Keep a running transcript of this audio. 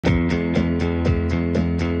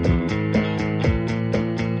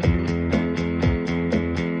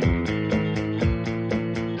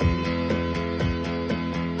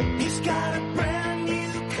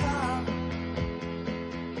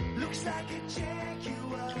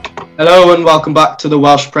Hello and welcome back to the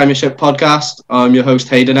Welsh Premiership podcast. I'm your host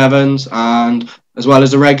Hayden Evans, and as well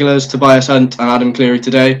as the regulars Tobias Hunt and Adam Cleary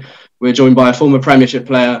today, we're joined by a former Premiership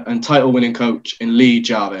player and title-winning coach in Lee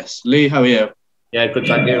Jarvis. Lee, how are you? Yeah, good,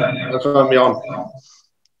 thank you. Thanks for having me on.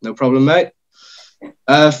 No problem, mate.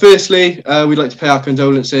 Firstly, we'd like to pay our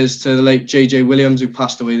condolences to the late JJ Williams, who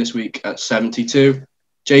passed away this week at 72.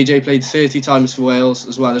 JJ played 30 times for Wales,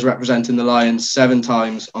 as well as representing the Lions 7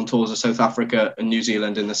 times on tours of South Africa and New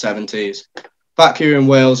Zealand in the 70s. Back here in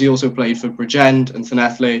Wales, he also played for Bridgend and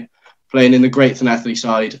Llanelli, playing in the great Llanelli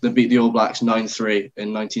side that beat the All Blacks 9-3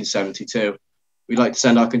 in 1972. We'd like to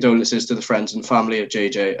send our condolences to the friends and family of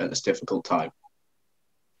JJ at this difficult time.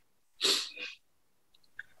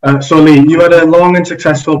 So Lee, you had a long and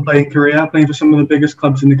successful playing career, playing for some of the biggest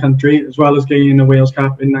clubs in the country, as well as gaining the Wales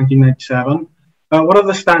cap in 1997. What are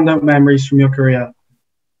the standout memories from your career?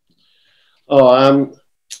 I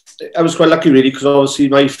was quite lucky really, because obviously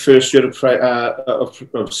my first year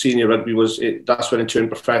of senior rugby that's when I turned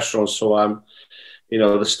professional. So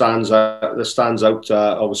the stands out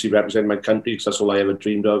obviously representing my country, because that's all I ever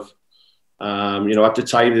dreamed of. At the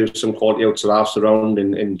time there was some quality outside around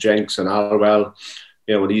in Jenks and Alwell.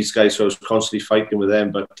 These guys, so I was constantly fighting with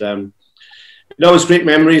them. But it was great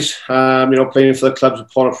memories. Playing for the clubs of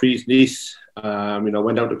Pontypridd, Neath.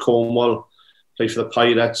 Went down to Cornwall, played for the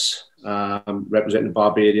Pirates, representing the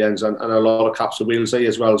Barbarians, and a lot of caps of Wales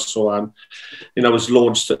as well. So, there's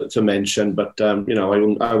loads to mention, but I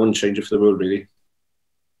wouldn't change it for the world, really.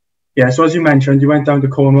 Yeah, so as you mentioned, you went down to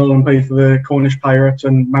Cornwall and played for the Cornish Pirates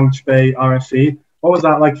and Mounts Bay RFC. What was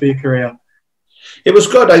that like for your career? It was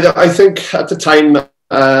good. I think at the time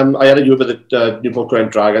I had a year with the Newport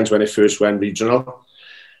Gwent Dragons when I first went regional.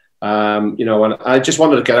 And I just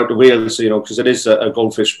wanted to get out of Wales, because it is a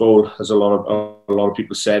goldfish bowl, as a lot of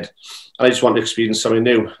people said. And I just wanted to experience something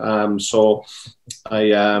new. So I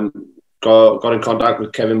got in contact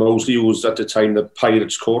with Kevin Mosley, who was at the time the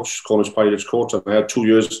Pirates coach, Cornish Pirates coach. And I had 2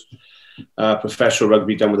 years professional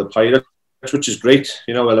rugby done with the Pirates, which is great.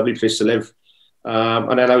 A lovely place to live.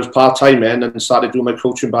 And then I was part-time then and started doing my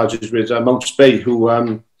coaching badges with Mounts Bay, who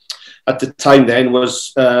at the time then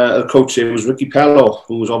was a coach. It was Ricky Pello,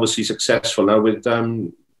 who was obviously successful now with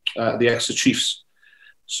the Exeter Chiefs.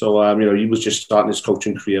 So he was just starting his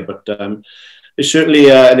coaching career, but it's certainly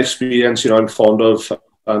an experience I'm fond of,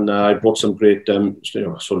 and I brought some great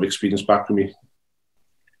sort of experience back with me.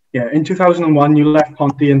 Yeah, in 2001 you left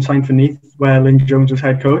Ponty and signed for Neath, where Lynn Jones was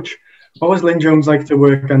head coach. What was Lynn Jones like to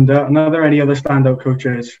work under, and are there any other standout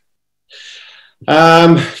coaches?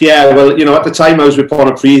 At the time I was with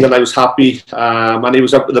Pontypridd and I was happy, and he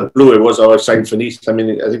was up with the blue. I was signed for Neath. I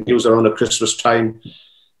think it was around the Christmas time.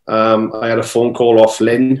 I had a phone call off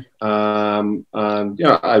Lynn, and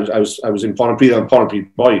I was in Pontypridd. I'm a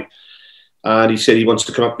Pontypridd boy, and he said he wants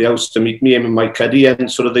to come up the house to meet me, him and Mike Cuddy,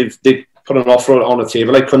 and sort of they put an offer on the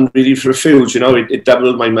table I couldn't really refuse. It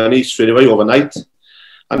doubled my money straight away overnight,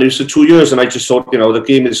 and it was for 2 years, and I just thought, the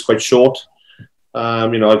game is quite short.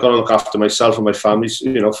 I've got to look after myself and my family,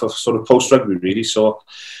 for sort of post-rugby, really. So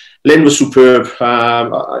Lynn was superb.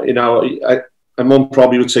 My mum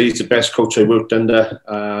probably would say he's the best coach I worked under.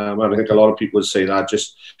 I think a lot of people would say that.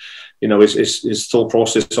 Just, his thought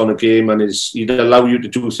process on a game, and he'd allow you to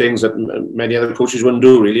do things that many other coaches wouldn't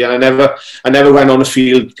do, really. And I never went on the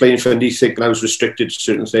field playing for Neath thinking I was restricted to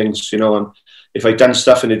certain things, and if I'd done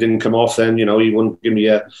stuff and it didn't come off, then, he wouldn't give me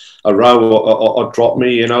a row or drop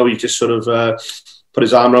me, He just sort of put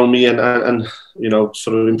his arm around me and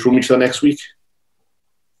sort of improved me for the next week.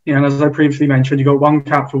 Yeah, and as I previously mentioned, you got 1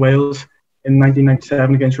 cap for Wales in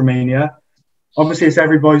 1997 against Romania. Obviously, it's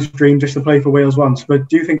every boy's dream just to play for Wales once, but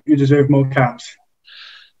do you think you deserve more caps?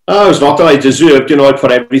 It's not that I deserved, I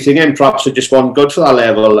put everything in. Perhaps I just wasn't good for that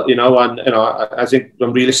level, I think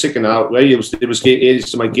I'm realistic in that way. There was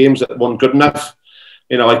areas of my games that weren't good enough.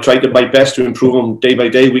 I tried my best to improve them day by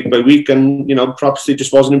day, week by week, and, perhaps they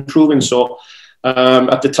just wasn't improving. So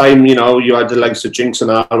at the time, you had the likes of Jinx and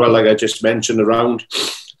Arwell, like I just mentioned, around.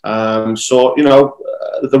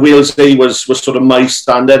 The Wales day was sort of my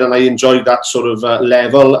standard, and I enjoyed that sort of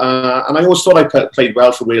level. And I always thought I played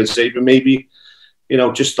well for Wales day, but maybe,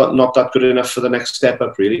 just not that good enough for the next step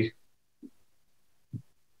up, really.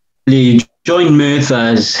 You joined Merthyr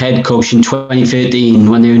as head coach in 2013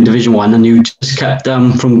 when they were in Division 1, and you just kept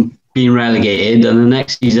them from being relegated. And the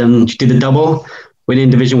next season, you did a double, winning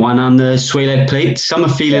Division 1 on the Swaled Plate. Some are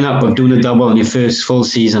feeling up of doing a double in your first full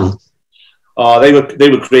season. Oh, they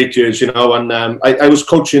were great years, and I was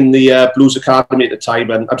coaching the Blues Academy at the time,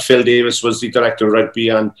 and Phil Davis was the director of rugby,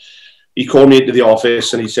 and he called me into the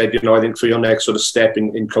office and he said, I think for your next sort of step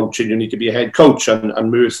in coaching, you need to be a head coach.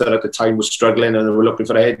 And Merthyr at the time was struggling and they were looking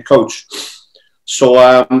for a head coach. So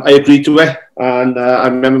I agreed to it. And I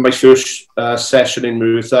remember my first session in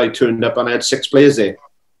Merthyr, I turned up and I had 6 players there.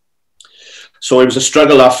 So it was a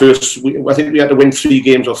struggle at first. I think we had to win 3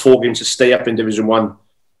 games or 4 games to stay up in Division 1.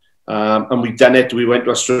 And we done it. We went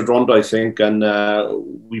to Ystrad, I think, and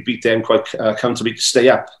we beat them quite comfortably to stay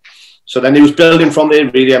up. So then it was building from there,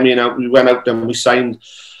 really. I mean, we went out and we signed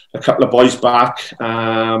a couple of boys back.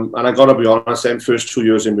 And I got to be honest, them first 2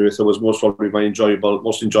 years in Merthyr was most probably my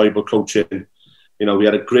most enjoyable coaching. We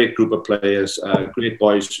had a great group of players, great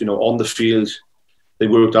boys, on the field. They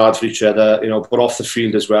worked hard for each other, but off the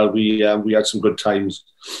field as well. We had some good times.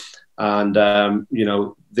 And,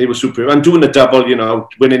 they were superb. And doing the double,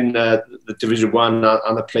 winning the Division 1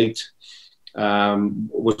 and the plate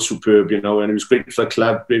was superb, and it was great for the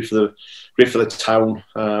club, great for the town.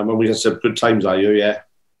 And we had some good times that year, yeah.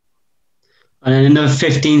 And then in the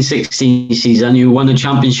 15-16 season, you won the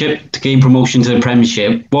championship to gain promotion to the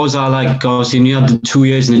Premiership. What was that like? Obviously, you had the 2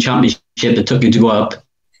 years in the championship that took you to go up.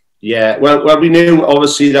 Yeah, well, we knew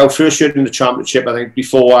obviously our first year in the championship. I think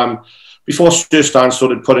before Sir Stan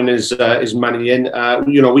started putting his money in,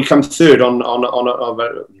 we come third on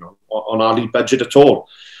our league budget at all.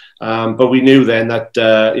 But we knew then that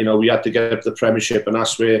we had to get up to the Premiership, and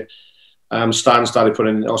that's where Stan started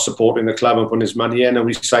putting or supporting the club and putting his money in, and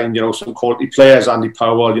we signed some quality players: Andy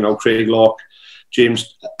Powell, Craig Locke,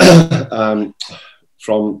 James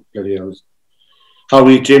from James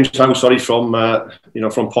Howe, from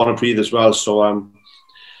Pontypridd as well. So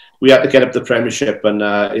we had to get up the Premiership, and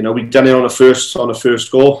we'd done it on a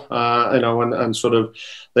first go, and sort of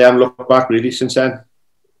they haven't looked back really since then.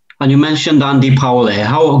 And you mentioned Andy Powell there.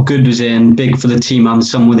 How good was he and big for the team, and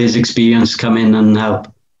some with his experience come in and help?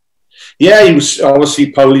 Yeah, he was obviously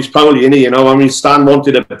He's Powley, isn't he? I mean, Stan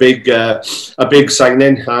wanted a big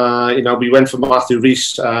signing. We went for Matthew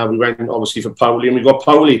Rees. We went obviously for Powley, and we got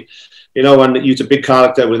Powley. And he was a big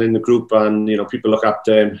character within the group, and people look up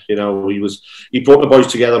to him. He brought the boys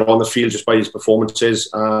together on the field just by his performances,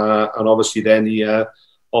 and obviously then he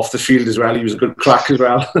off the field as well. He was a good crack as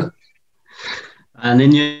well. And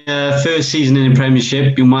in your first season in the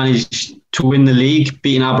Premiership, you managed to win the league,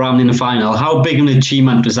 beating Abraham in the final. How big an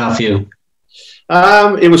achievement was that for you?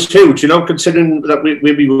 It was huge, considering that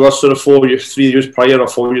we were sort of 4 years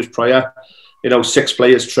prior. 6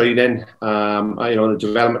 players training. The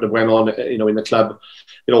development that went on, in the club.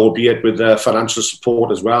 Albeit with financial support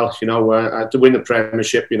as well. To win the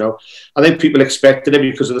Premiership. I think people expected it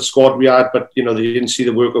because of the squad we had, but they didn't see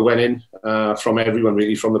the work that went in from everyone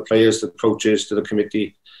really, from the players, the coaches, to the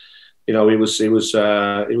committee. It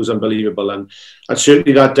was unbelievable, and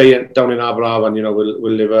certainly that day down in Aberfan,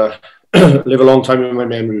 will live a long time in my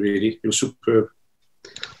memory. Really, it was superb.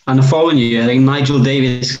 And the following year, I think Nigel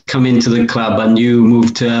Davis come into the club, and you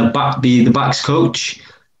moved to be the backs coach.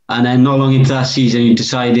 And then not long into that season, you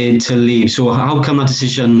decided to leave. So how come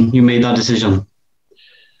you made that decision?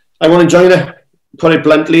 I wasn't enjoying it, put it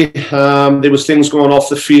bluntly. There was things going off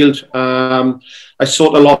the field. I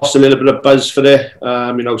sort of lost a little bit of buzz for it.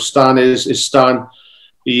 Stan is Stan.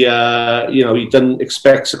 He didn't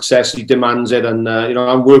expect success. He demands it. And,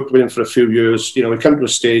 I worked with him for a few years. We come to a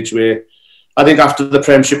stage where I think after the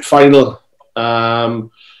Premiership final,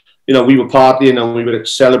 we were partying and we were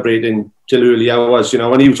celebrating till early hours,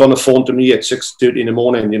 and he was on the phone to me at 6:30 in the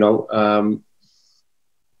morning,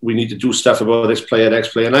 we need to do stuff about this player,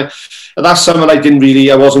 next player. And that's something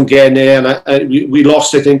I wasn't getting there. And we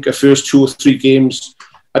lost, I think, the first 2 or 3 games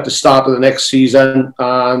at the start of the next season.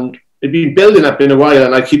 And it'd been building up in a while.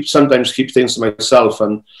 And I sometimes keep things to myself.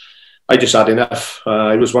 And I just had enough.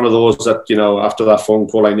 It was one of those that, after that phone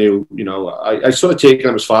call, I knew, I sort of taken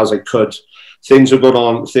them as far as I could. Things were going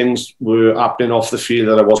on. Things were happening off the field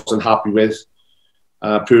that I wasn't happy with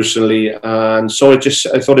personally, and so I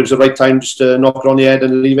thought it was the right time just to knock it on the head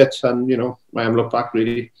and leave it. And I haven't looked back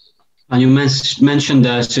really. And you mentioned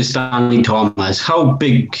Sir Stanley Thomas. How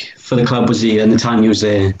big for the club was he in the time he was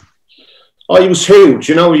there? Oh, he was huge.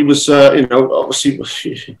 He was obviously.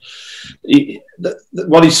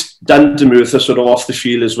 What he's done to Merthyr sort of off the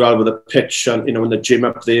field as well, with the pitch and in the gym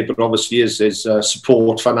up there, but obviously his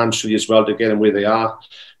support financially as well to get them where they are.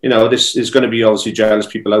 This is going to be obviously jealous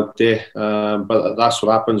people out there, but that's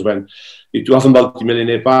what happens when you do have a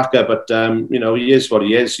multi-millionaire backer. But he is what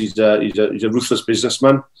he is. He's a ruthless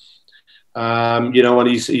businessman. And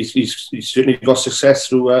he's certainly got success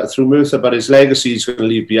through Merthyr, but his legacy he's going to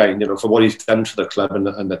leave behind. For what he's done for the club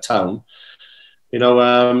and the town.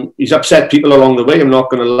 He's upset people along the way, I'm not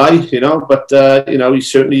going to lie, but, he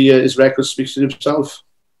certainly, his record speaks to himself.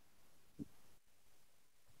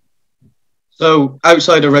 So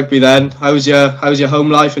outside of rugby then, how's your home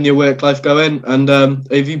life and your work life going? And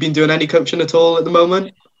have you been doing any coaching at all at the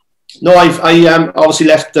moment? No, I obviously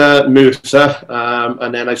left Merthyr,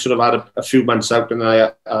 and then I sort of had a few months out, and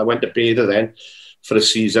I went to Beda then for the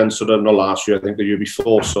season, sort of not last year, I think the year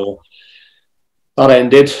before. So that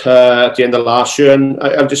ended at the end of last year, and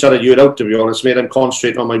I've just had a year out, to be honest, mate. I'm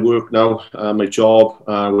concentrating on my work now, my job,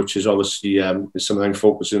 which is obviously is something I'm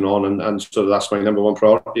focusing on, and so that's my number one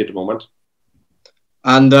priority at the moment.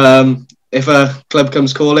 And if a club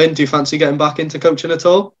comes calling, do you fancy getting back into coaching at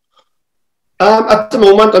all? At the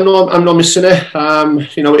moment, I'm not missing it.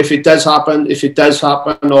 If it does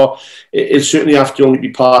happen, or it'll certainly have to only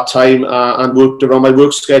be part time and worked around my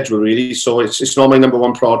work schedule, really. So it's not my number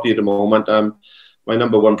one priority at the moment. My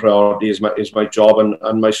number one priority is my job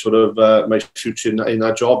and my sort of my future in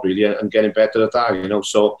that job, really, and getting better at that.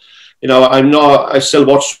 So I still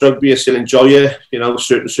watch rugby, I still enjoy it.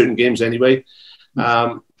 Certain games anyway.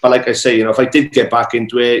 But like I say, if I did get back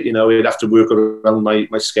into it, it'd have to work around my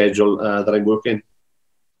schedule that I'm working.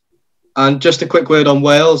 And just a quick word on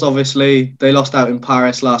Wales. Obviously, they lost out in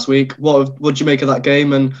Paris last week. What do you make of that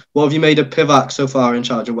game, and what have you made of Pivac so far in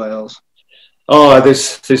charge of Wales? Oh,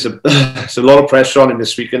 there's a lot of pressure on him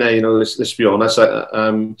this weekend. Let's be honest.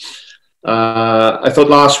 I thought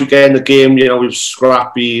last weekend the game, we were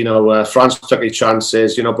scrappy. France took their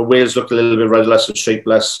chances. But Wales looked a little bit rudderless and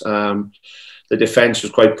shapeless. The defence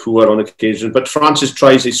was quite poor on occasion, but France's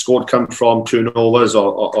tries they scored come from turnovers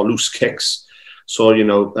or loose kicks. So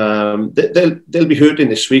they'll be hurting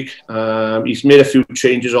this week. He's made a few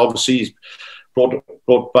changes. Obviously, he's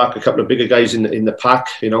brought back a couple of bigger guys in the pack.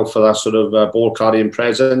 For that sort of ball carrying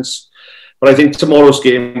presence. But I think tomorrow's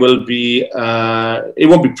game will be. It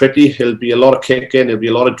won't be pretty. It'll be a lot of kicking. It'll be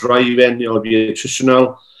a lot of driving. It'll be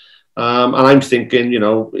attritional. And I'm thinking,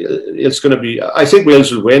 it's going to be. I think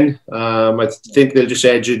Wales will win. I think they'll just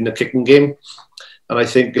edge it in the kicking game, and I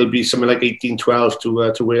think it'll be something like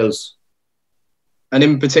 18-12 to Wales. And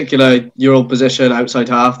in particular, your old position, outside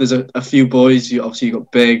half, there's a few boys. You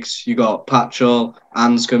got Biggs, you got Patchell,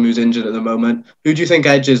 Anscombe, who's injured at the moment. Who do you think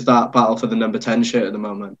edges that battle for the number 10 shirt at the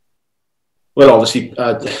moment? Well, obviously,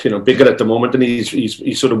 Bigger at the moment, and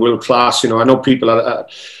he's sort of world class. I know people are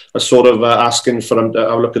sort of asking for him to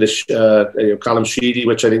have a look at this Callum Sheedy,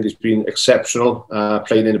 which I think has been exceptional,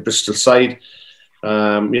 playing in the Bristol side.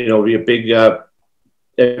 Be a big.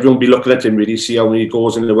 Everyone will be looking at him really, see how he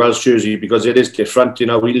goes in the Welsh jersey, because it is different.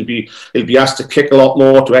 He'll be asked to kick a lot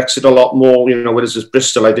more, to exit a lot more. Whereas this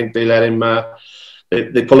Bristol, I think they let him.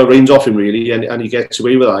 They pull the reins off him really, and he gets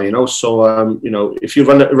away with that. So if you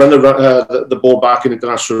run the ball back in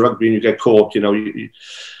international rugby and you get caught, you're going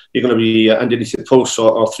to be underneath the post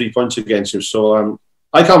or 3 points against him. So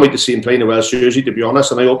I can't wait to see him play in the Welsh jersey, to be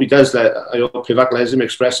honest, and I hope he does. I hope Pivac lets him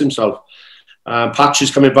express himself. Patch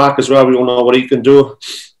is coming back as well. We all know what he can do.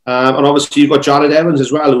 And obviously you've got Jared Evans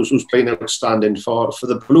as well, who's playing outstanding for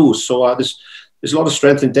the Blues. So there's a lot of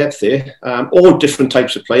strength and depth there. All different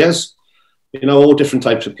types of players. All different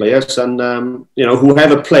types of players. And,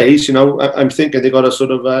 whoever plays, I'm thinking they've got to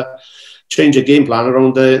sort of change a game plan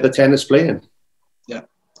around the 10 that's playing. Yeah.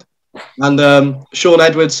 And Sean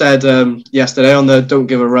Edwards said yesterday on the Don't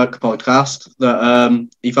Give a Ruck podcast that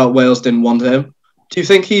he felt Wales didn't want him. Do you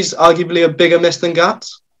think he's arguably a bigger miss than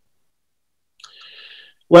Gats?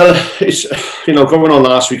 Well, it's, going on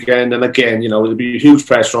last weekend, and again, there'll be huge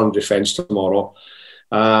pressure on defence tomorrow.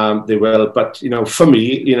 They will, but, for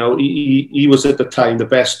me, he was at the time the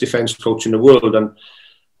best defence coach in the world, and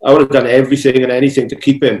I would have done everything and anything to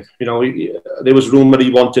keep him. There was rumour he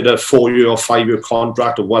wanted a 4-year or 5-year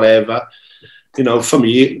contract or whatever. For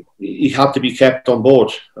me, he had to be kept on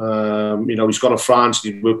board. He's gone to France,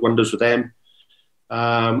 he'd work wonders with them.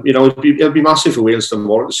 It'll be massive for Wales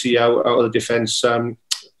tomorrow to see how the defence,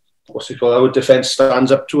 how defence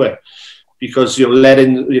stands up to it. Because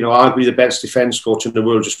letting arguably the best defence coach in the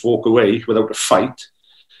world just walk away without a fight,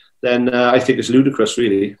 then I think it's ludicrous,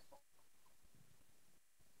 really.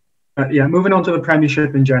 Moving on to the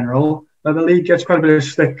Premiership in general, the league gets quite a bit of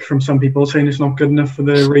stick from some people saying it's not good enough for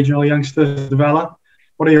the regional youngsters to develop.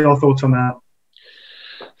 What are your thoughts on that?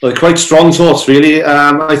 Well, quite strong thoughts, really.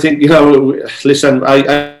 I think, listen,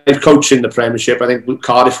 I've coached in the Premiership. I think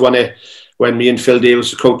Cardiff won it when me and Phil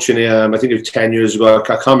Davis were coaching. I think it was 10 years ago. I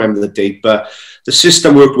can't remember the date, but the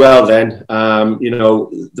system worked well then.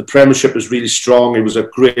 The Premiership was really strong. It was a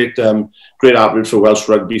great outlet for Welsh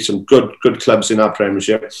rugby. Some good clubs in our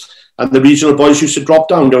Premiership. And the regional boys used to drop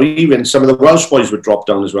down. Even some of the Welsh boys would drop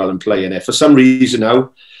down as well and play in it. For some reason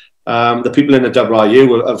now, the people in the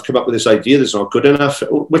WRU have come up with this idea that's not good enough,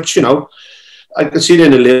 which, I can see it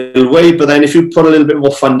in a little way, but then if you put a little bit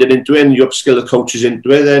more funding into it and you upskill the coaches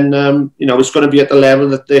into it, then it's going to be at the level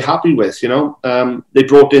that they're happy with. They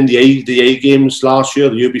brought in the A games last year,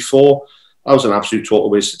 the year before. That was an absolute total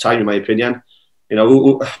waste of time, in my opinion.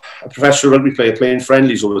 A professional rugby player playing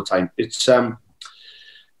friendlies all the time. It's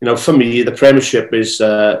for me, the Premiership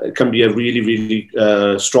can be a really,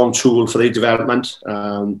 really strong tool for their development.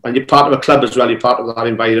 And you're part of a club as well. You're part of that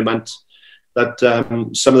environment that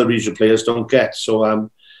some of the regional players don't get. So,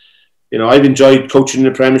 I've enjoyed coaching in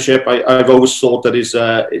the Premiership. I've always thought that it's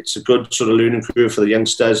a good sort of learning curve for the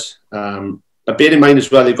youngsters. But bear in mind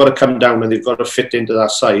as well, they've got to come down and they've got to fit into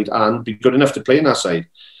that side and be good enough to play in that side.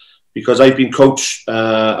 Because I've coached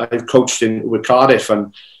with Cardiff,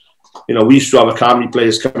 and we used to have academy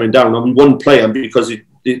players coming down, and we wouldn't play them because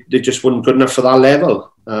they just weren't good enough for that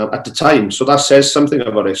level at the time. So that says something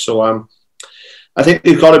about it. So I think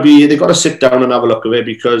they've got to sit down and have a look at it,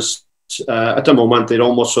 because at the moment they're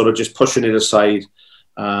almost sort of just pushing it aside,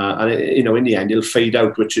 and in the end it'll fade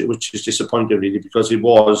out, which is disappointing really, because it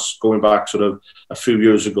was going back sort of a few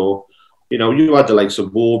years ago. You had the likes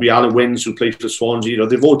of Warby, Alan Wins, who played for Swansea.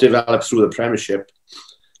 They've all developed through the Premiership.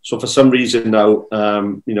 So for some reason now,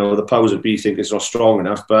 the powers that be think it's not strong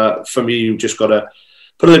enough. But for me, you've just got to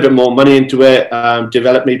put a little bit more money into it,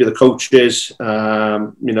 develop maybe the coaches,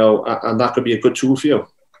 and that could be a good tool for you.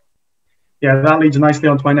 Yeah, that leads nicely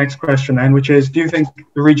on to my next question then, which is, do you think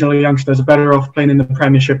the regional youngsters are better off playing in the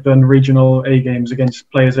Premiership than regional A games against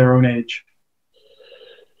players their own age?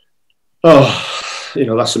 Oh,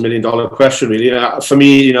 that's $1 million question, really. For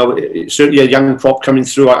me, certainly a young prop coming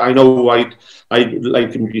through, I know I'd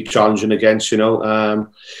like to be challenging against,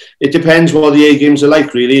 It depends what the A games are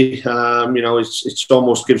like, really. It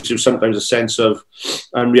almost gives you sometimes a sense of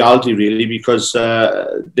unreality, really, because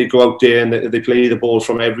they go out there and they play the ball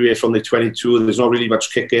from everywhere from the 22. There's not really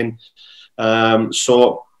much kicking.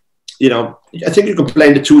 So, I think you can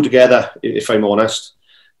blend the two together, if I'm honest.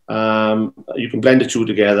 You can blend the two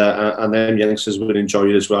together, and then youngsters will enjoy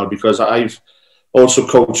it as well, because I've also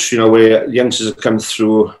coached, where youngsters have come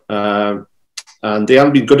through and they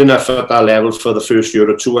haven't been good enough at that level for the first year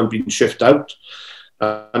or two and been shifted out.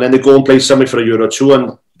 And then they go and play something for a year or two,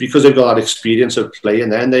 and because they've got that experience of playing,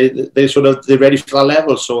 then they're ready for that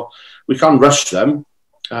level. So we can't rush them,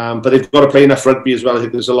 but they've got to play enough rugby as well. I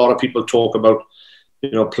think there's a lot of people talk about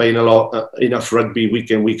playing enough rugby week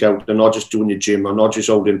in, week out, and not just doing your gym or not just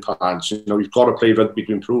holding pads. You've got to play rugby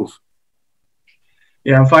to improve.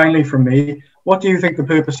 Yeah, and finally from me, what do you think the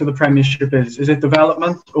purpose of the Premiership is? Is it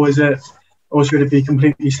development, or should it be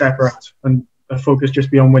completely separate and the focus just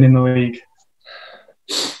be on winning the league?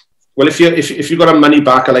 Well, if you've got a money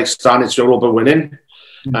backer like Stan, it's all about winning.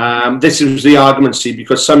 This is the argument, see,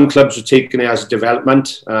 because some clubs are taking it as a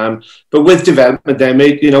development. But with development, then,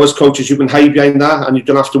 mate, as coaches, you can hide behind that and you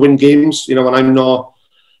don't have to win games. And I'm not,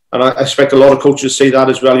 and I expect a lot of coaches say that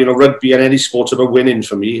as well. Rugby and any sport's about winning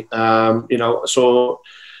for me.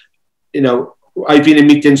 I've been in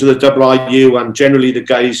meetings with the RRU, and generally the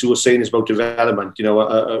guys who are saying it's about development,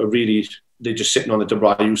 are really, they're just sitting on the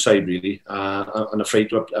RRU side, really, and afraid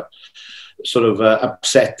to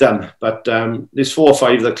upset them. But there's 4 or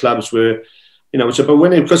 5 of the clubs where, it's about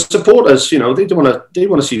winning, because supporters, they want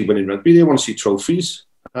to see winning rugby. They want to see trophies.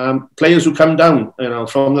 Players who come down,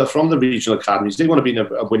 from the regional academies, they want to be in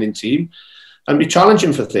a winning team and be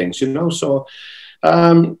challenging for things, So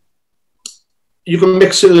you can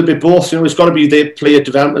mix it a little bit both. It's got to be their player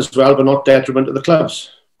development as well, but not detriment to the clubs.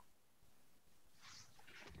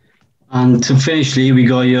 And to finish, Lee, we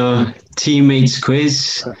got your teammates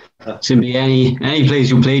quiz. Simply any players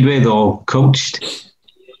you played with or coached.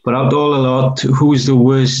 But out of all a lot, who's the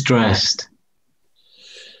worst dressed?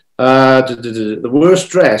 The worst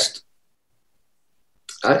dressed?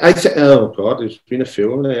 I think, oh God, there's been a few.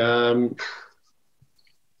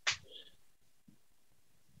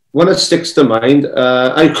 One that sticks to mind,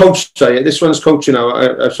 I coached, this one's coaching now,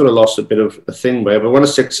 I've sort of lost a bit of a thing there, but one that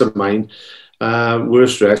sticks to mind,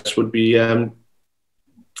 worst dressed would be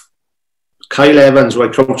Kyle Evans, who I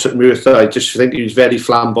coached at Merthyr. I just think he was very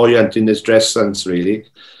flamboyant in his dress sense, really.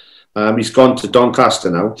 He's gone to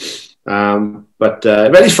Doncaster now, but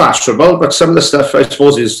very fashionable. But some of the stuff, I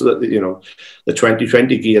suppose, is the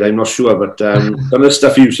 2020 gear. I'm not sure, but some of the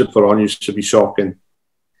stuff he used to put on used to be shocking.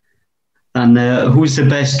 And who's the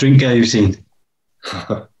best drinker you've seen?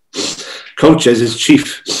 Coaches is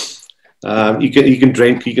chief. He can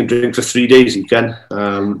drink for 3 days. He can,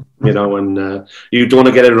 and you don't want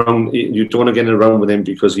to get it wrong. You don't want to get it wrong with him,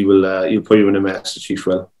 because he'll put you in a mess. The chief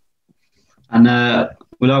will. And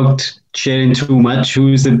without sharing too much,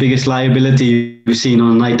 who's the biggest liability you've seen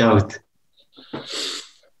on a night out?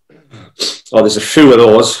 Oh, there's a few of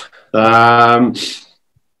those.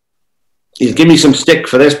 He'll give me some stick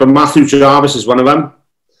for this, but Matthew Jarvis is one of them.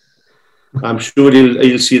 I'm sure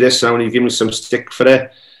he'll see this now and he'll give me some stick for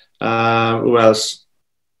it. Who else?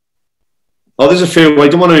 Oh, there's a few. I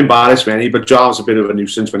don't want to embarrass many, but Jarvis is a bit of a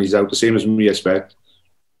nuisance when he's out, the same as me, I expect.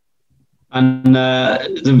 And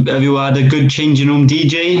have you had a good changing room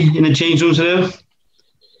DJ in the change room today?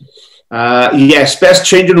 Yes, best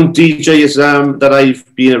changing room DJ is that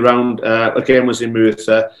I've been around, again, was in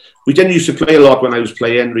Merthyr. We didn't used to play a lot when I was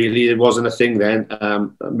playing, really. It wasn't a thing then,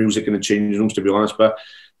 music in the changing rooms, to be honest. But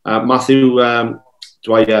Matthew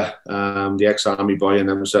Dwyer, the ex-army boy, and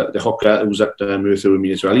then was the hooker who was at Merthyr with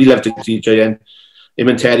me as well. He loved the DJing. Him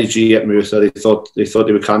and Terry G at Merthyr, they thought they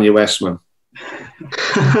were Kanye West, man.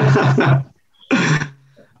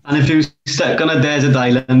 And if you stuck on a desert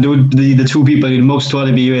island, who would be the two people you'd most want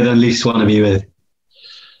to be with and least want to be with?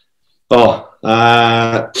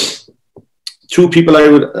 Two people I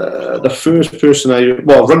would, the first person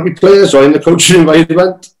rugby players or in the coaching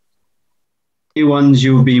environment? The ones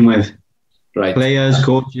you've been with. Right. Players,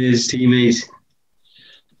 coaches, teammates.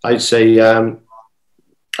 I'd say, I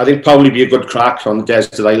think probably be a good crack on the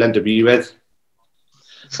desert island to be with.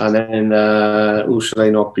 And then, who should I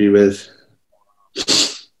not be with?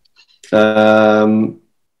 Matthew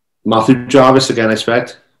Jarvis again, I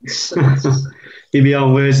expect. He'll be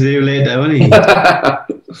on words with you later, won't he?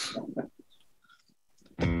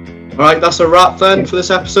 Alright, that's a wrap then for this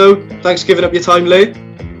episode. Thanks for giving up your time, Lee.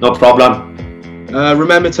 No problem.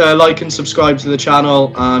 Remember to like and subscribe to the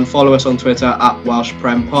channel and follow us on Twitter at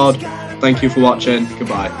WelshPremPod. Thank you for watching.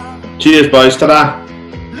 Goodbye. Cheers, boys. Ta-da.